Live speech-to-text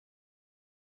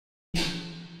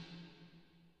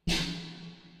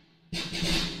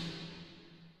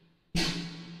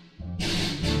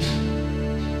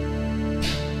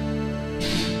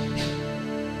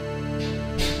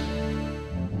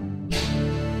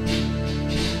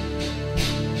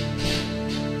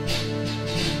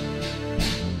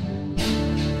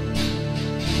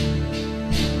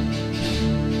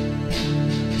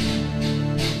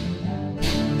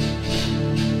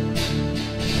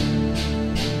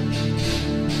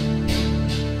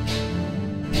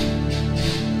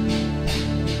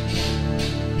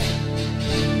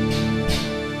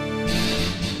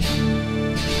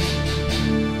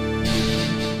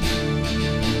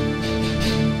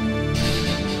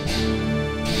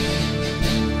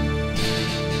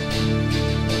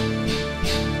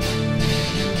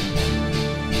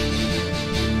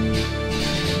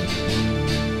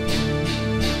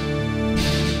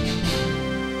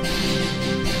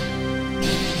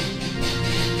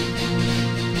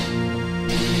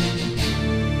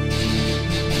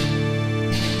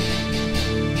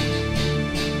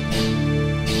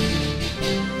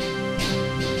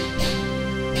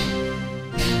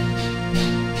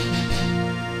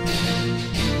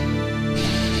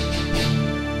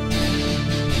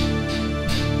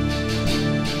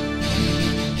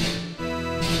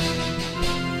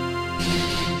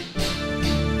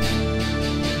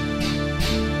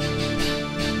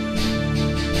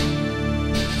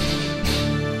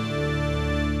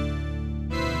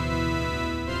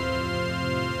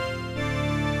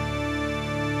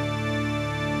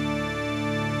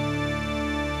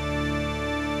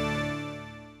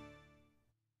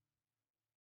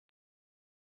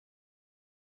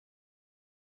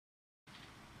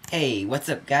Hey, what's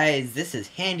up guys? This is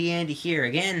Handy Andy here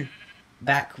again,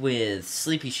 back with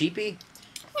Sleepy Sheepy.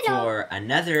 Hello. For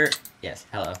another... Yes,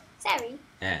 hello. Sorry.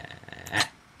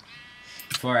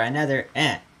 For another...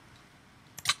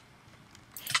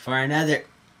 For another...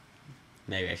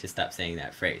 Maybe I should stop saying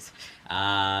that phrase.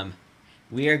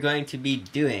 We are going to be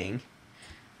doing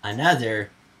another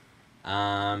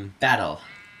battle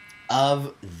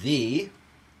of the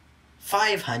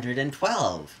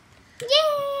 512. Yay!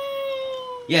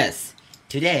 Yes,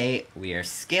 today we are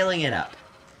scaling it up,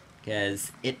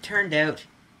 because it turned out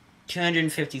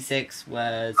 256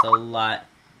 was a lot,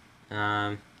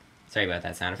 sorry about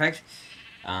that sound effect,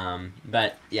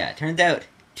 but yeah, it turned out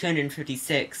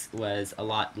 256 was a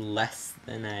lot less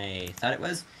than I thought it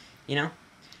was, you know,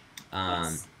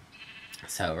 Yes.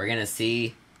 So we're gonna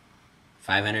see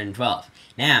 512.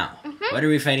 Now, what are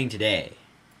we fighting today?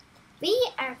 We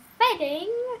are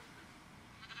fighting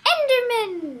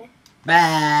Endermen!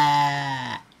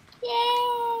 Bah!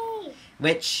 Yay!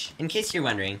 Which, in case you're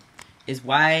wondering, is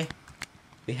why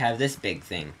we have this big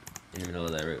thing in the middle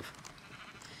of the roof.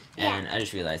 And I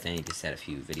just realized I need to set a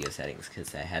few video settings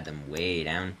because I had them way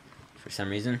down for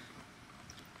some reason.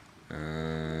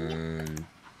 Ta-da!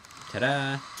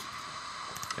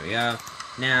 There we go.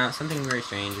 Now, something very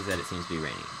strange is that it seems to be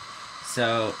raining.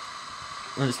 So,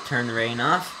 we'll just turn the rain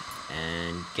off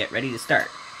and get ready to start.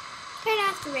 Turn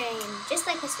off the rain, just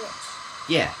like a switch.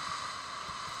 Yeah.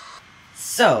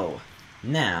 So,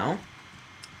 now,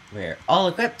 we're all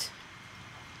equipped,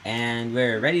 and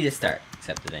we're ready to start.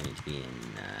 Except that I need to be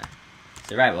in,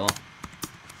 survival.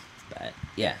 But,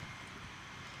 yeah.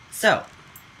 So.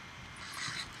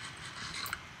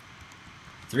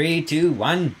 3, 2,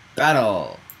 1,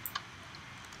 battle!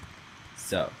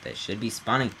 So, they should be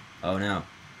spawning. Oh no.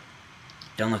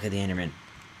 Don't look at the Enderman.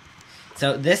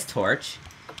 So, this torch,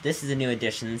 this is a new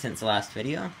addition since the last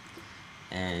video.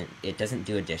 And it doesn't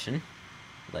do addition,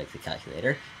 like the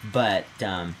calculator, but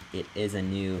it is a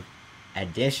new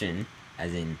addition,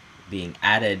 as in being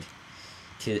added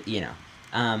to, you know.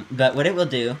 But what it will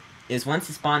do is once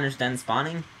the spawner's done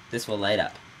spawning, this will light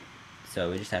up.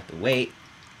 So we just have to wait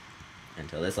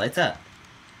until this lights up.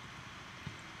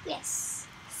 Yes.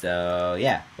 So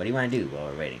yeah, what do you want to do while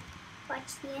we're waiting?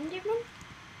 Watch the Enderman?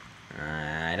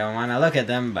 I don't want to look at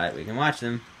them, but we can watch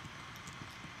them.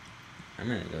 I'm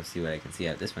gonna go see what I can see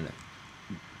out this window.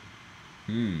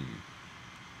 In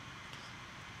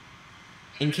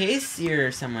case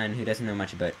you're someone who doesn't know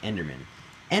much about Endermen,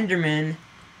 Endermen,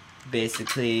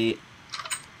 basically,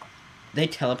 they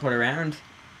teleport around,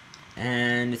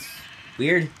 and it's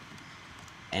weird,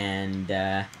 and,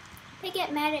 They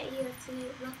get mad at you if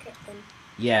you look at them.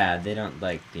 yeah, they don't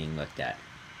like being looked at.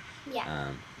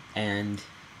 Yeah. And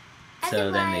so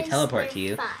then they Otherwise, teleport to they're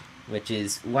you, fine. which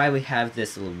is why we have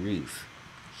this little roof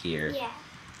here. Yeah.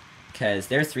 Because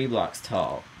they're 3 blocks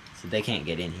tall, so they can't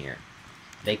get in here.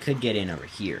 They could get in over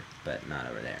here, but not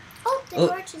over there. Oh, the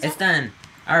torch is it's up. done!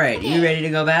 Alright, Okay. you ready to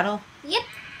go battle? Yep.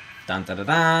 Dun dun dun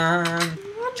dun!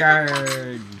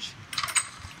 Charge!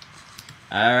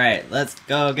 Alright, let's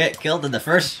go get killed in the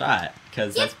first shot,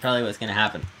 because that's probably what's gonna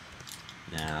happen.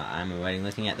 Now, I'm avoiding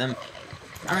looking at them.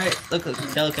 Alright, look, killing all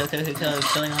the Endermen,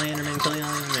 killing all the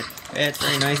Endermen. It's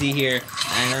very noisy here.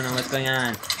 I don't know what's going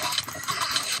on.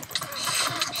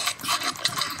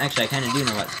 Actually, I kind of do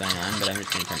know what's going on, but I'm just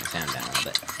going to turn the sound down a little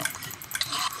bit.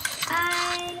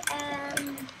 I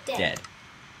am dead.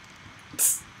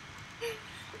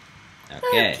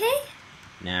 Okay. Okay.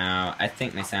 Now, I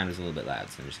think my sound is a little bit loud,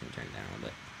 so I'm just going to turn it down a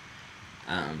little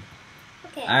bit.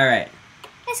 Okay. Alright.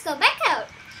 Let's go back out.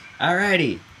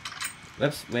 Alrighty.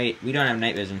 Whoops, wait, we don't have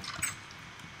night vision.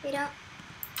 We don't.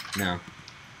 No.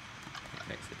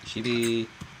 Effects of Sheepy.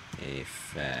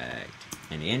 Effect.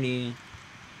 Andy.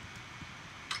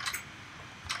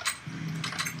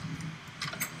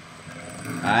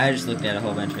 I just looked at a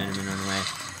whole bunch of Endermen on the way.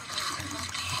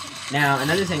 Now,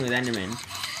 another thing with Endermen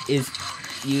is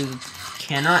you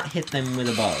cannot hit them with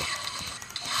a bow.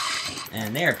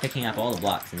 And they are picking up all the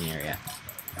blocks in the area.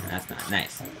 And that's not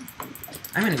nice.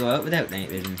 I'm gonna go out without night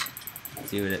vision.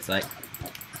 See what it's like.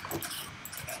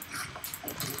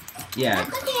 Yeah. I'm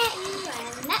not looking at you.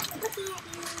 I'm not looking at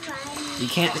you. You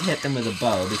can't hit them with a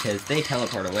bow because they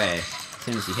teleport away as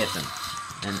soon as you hit them.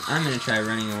 And I'm gonna try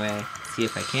running away, see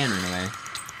if I can run away.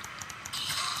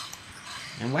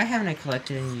 And why haven't I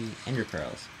collected any ender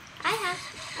pearls? I have.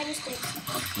 I just did.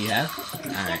 You have?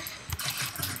 Alright.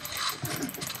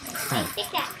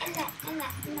 Take that, and that, and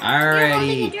that, and that. Alrighty. You're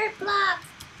holding a dirt block.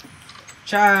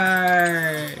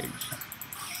 Charge!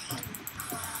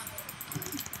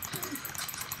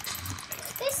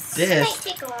 This This might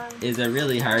take a long. is a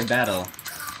really hard battle.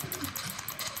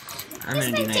 I'm This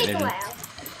gonna do might night take a vision. while.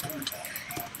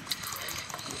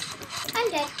 I'm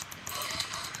dead.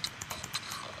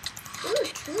 Ooh,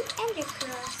 2 ender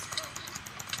pearls.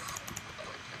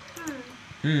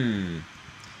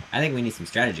 I think we need some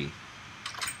strategy.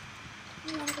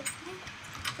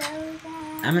 There.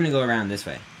 I'm gonna go around this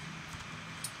way.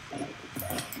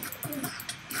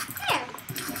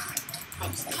 I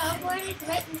just teleported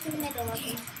right into the middle of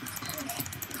them.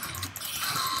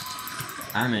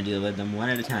 I'm gonna deal with them one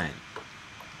at a time.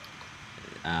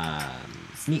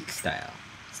 Sneak style.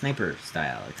 Sniper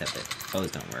style, except that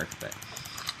bows don't work, but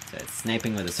so it's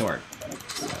sniping with a sword.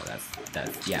 So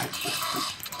that's yeah.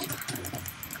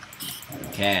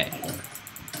 Okay.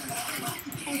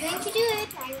 I'm going to do it.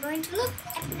 I'm going to look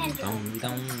at an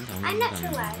enderman. I'm not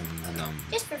sure why.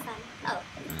 Just for fun. Oh.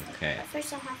 Okay. But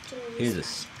first I have to Here's a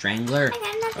strangler.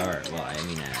 Or, well, I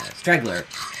mean a straggler.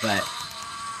 But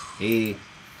we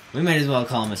might as well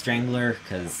call him a strangler,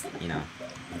 because, you know.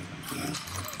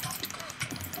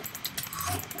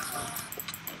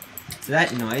 So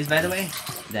that noise, by the way,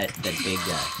 that big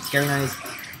scary noise,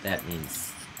 that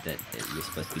means that you're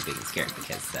supposed to be big and scared,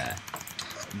 because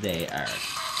they are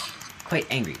quite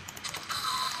angry.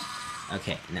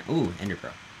 Okay, now, ooh, ender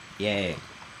pearl. Yay.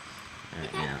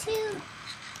 Alright, now,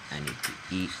 I need to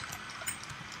eat.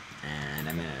 And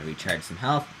I'm gonna recharge some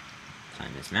health.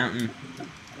 Climb this mountain.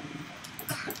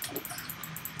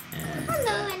 And,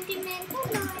 hello, Enderman. Hello,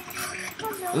 Enderman.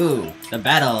 Hello, ooh, Enderman. the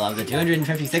battle of the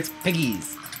 256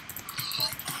 piggies.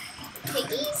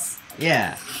 Piggies?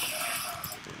 Yeah.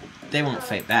 They won't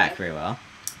fight back very well,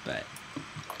 but...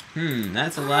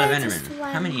 that's a lot of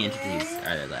Endermen. How many entities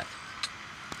are there left?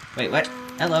 Wait, what?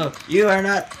 Hello? You are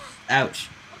not... Ouch.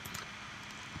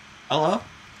 Hello?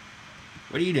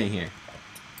 What are you doing here?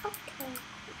 Okay.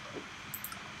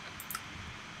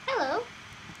 Hello.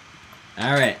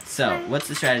 Alright, so, what's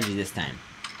the strategy this time?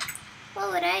 Well,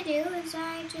 what I do is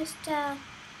I just throw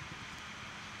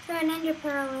an ender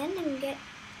pearl in and get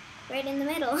right in the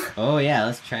middle. Oh yeah,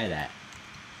 let's try that.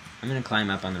 I'm gonna climb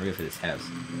up on the roof of this house.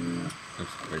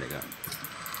 Oops, where'd it go?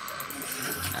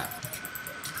 Oh.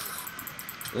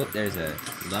 Oop, there's a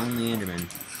lonely Enderman.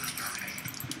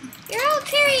 You're all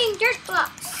carrying dirt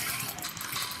blocks.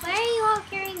 Why are you all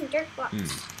carrying dirt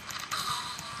blocks?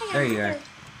 There you are.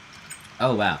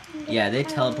 Oh wow. Yeah, they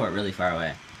teleport really far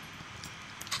away.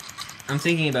 I'm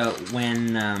thinking about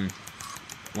when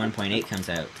 1.8 comes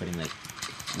out, putting like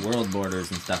world borders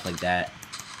and stuff like that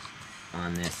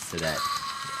on this so that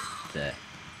the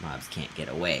mobs can't get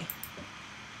away.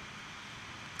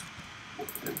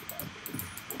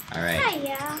 Alright.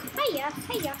 Hiya, hiya,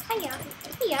 hiya, hiya,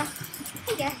 hiya,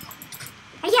 hiya,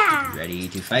 hiya. Ready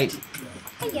to fight?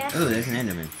 Hiya. Oh, there's an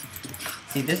Enderman.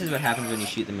 See, this is what happens when you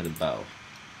shoot them with a bow.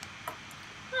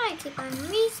 I keep on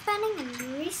respawning and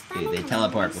respawning. Dude, they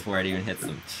teleport before it even hits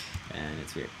them. And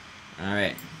it's weird.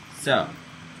 Alright, so.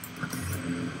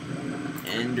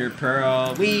 Ender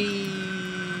Pearl.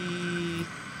 Whee!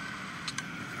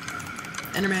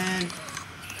 Enderman!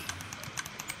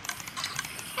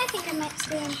 I think I might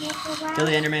stay in here for a while. Kill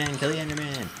the Enderman! Kill the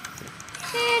Enderman!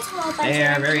 There's a whole bunch They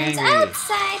are of very Endermans angry.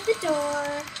 outside the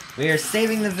door. We are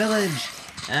saving the village!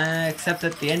 Except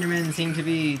that the Endermen seem to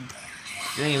be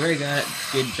doing a very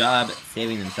good job at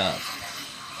saving themselves.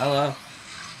 Hello?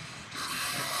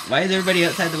 Why is everybody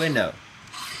outside the window?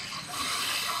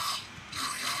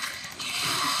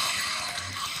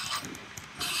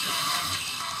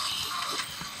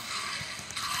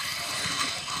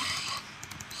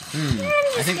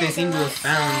 I think they seem to have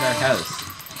found our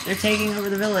house. They're taking over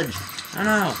the village. Oh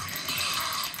no!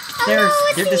 They're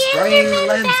destroying the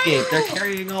landscape. They're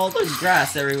carrying all the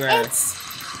grass everywhere. It's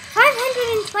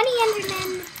 520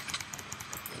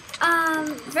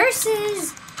 Endermen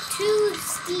versus 2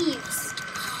 Steves.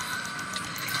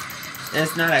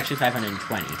 It's not actually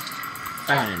 520.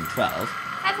 512.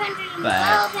 512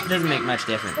 But it doesn't make Endermen much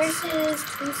difference. versus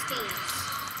 2 Steves.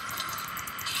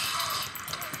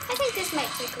 I think this might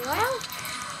take a while.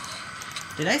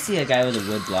 Did I see a guy with a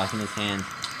wood block in his hand?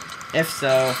 If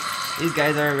so, these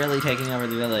guys are really taking over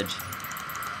the village.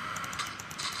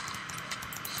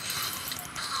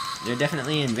 They're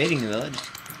definitely invading the village.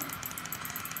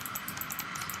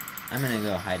 I'm gonna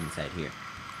go hide inside here.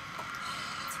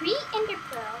 3 ender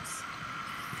pearls.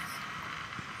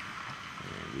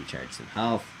 And recharge some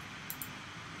health.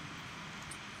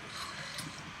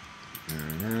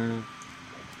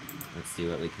 Let's see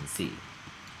what we can see.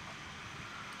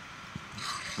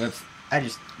 Whoops, I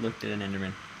just looked at an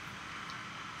Enderman.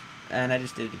 And I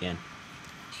just did it again.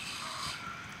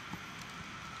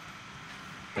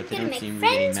 But they I'm gonna don't seem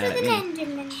make to be getting friends mad with at an me.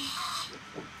 Enderman.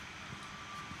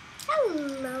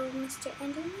 Hello, Mr.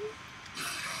 Enderman.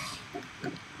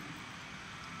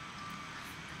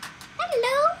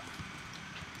 Hello.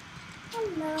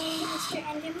 Hello, Mr.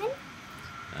 Enderman.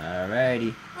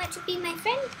 Alrighty. Want to be my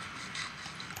friend?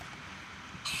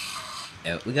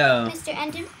 Out we go. Mr.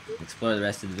 Enderman? Explore the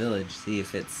rest of the village. See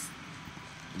if it's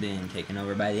been taken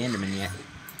over by the Endermen yet.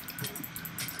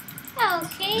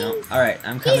 Okay. No. Alright,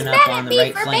 I'm coming He's up mad on at the me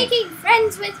right for flank. making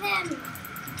friends with him.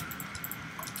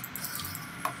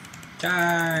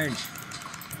 Charge!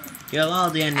 Kill all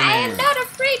the Endermen! I am not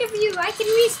afraid of you. I can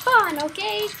respawn,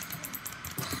 okay?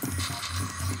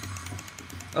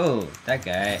 Oh, that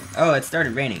guy. Oh, it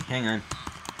started raining. Hang on.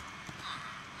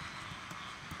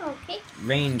 Okay.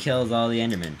 Rain kills all the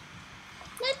Endermen.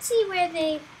 Let's see where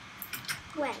they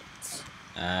went.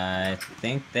 I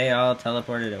think they all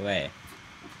teleported away.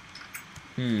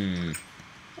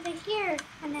 But I hear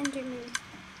an Enderman.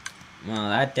 Well,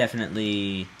 that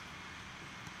definitely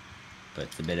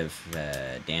puts a bit of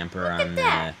damper Look at on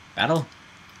that. the battle.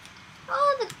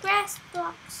 Oh, the grass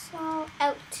blocks all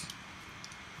out.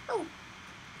 Oh.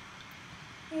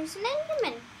 There's an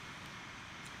Enderman.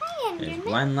 Hi, There's Enderman.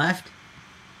 one left.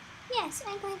 Yes,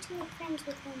 I'm going to make friends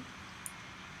with him.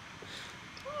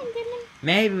 Hi, Enderman.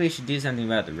 Maybe we should do something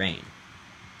about the rain.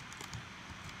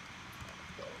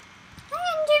 Hi,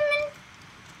 Enderman.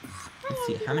 Let's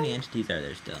see, how many entities are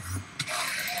there still?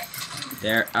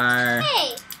 There are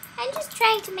Hey, I'm just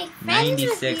trying to make friends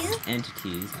 96 with you.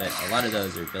 entities, but a lot of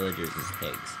those are villagers and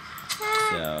pigs. Ah.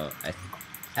 So,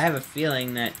 I have a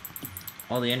feeling that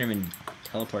all the Endermen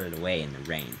teleported away in the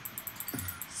rain.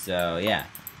 So, yeah.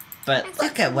 But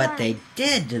look at what they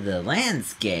did to the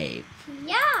landscape.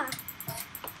 Yeah.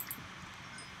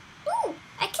 Ooh,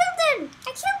 I killed him.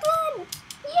 I killed one.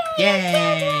 Yay! I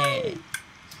killed Yay! one.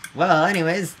 Well,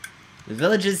 anyways, the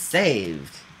village is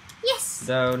saved. Yes.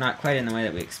 Though not quite in the way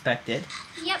that we expected,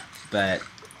 Yep. but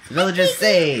the village is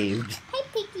saved. Hi,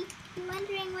 Piggy. You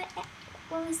wondering what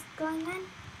was going on?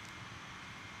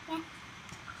 Yeah.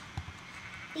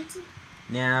 Piggy.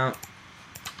 Now,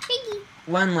 Piggy.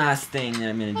 one last thing that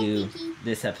I'm going to Hi, do Piggy.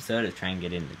 this episode is try and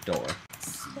get in the door.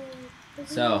 So,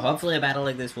 So, hopefully a battle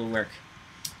like this will work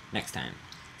next time.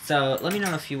 So, let me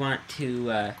know if you want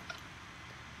to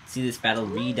see this battle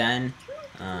redone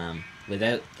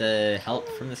without the help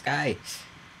from the sky.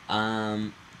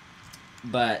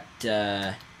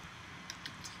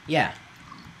 Yeah.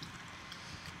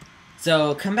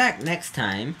 So, come back next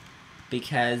time,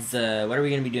 because what are we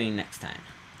going to be doing next time?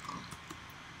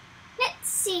 Let's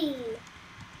see.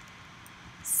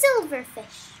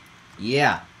 Silverfish.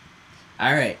 Yeah.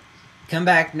 Alright. Come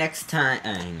back next time.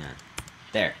 Hang on.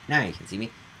 There. Now you can see me.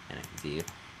 And I can see you.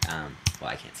 Well,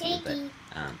 I can't see you, Piggy.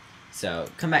 but, so,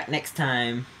 come back next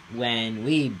time when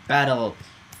we battle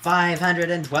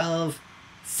 512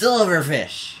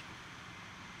 silverfish.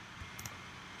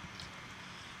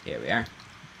 Here we are.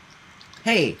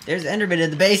 Hey, there's Enderman in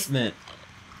the basement.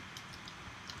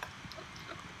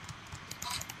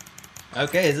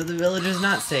 Okay, so the village is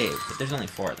not saved, but there's only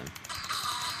 4 of them.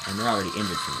 And they're already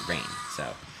injured from the rain,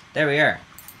 so there we are.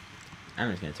 I'm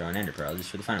just gonna throw an ender pearl just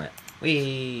for the fun of it.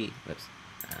 Whee! Whoops.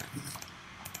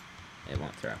 It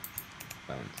won't throw.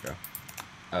 Why won't it throw?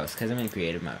 Oh, it's because I'm in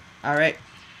creative mode. Alright.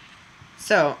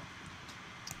 So,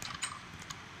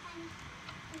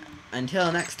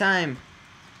 until next time,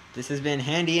 this has been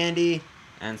Handy Andy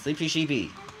and Sleepy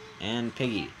Sheepy and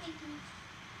Piggy.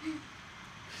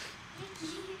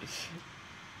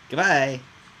 Goodbye.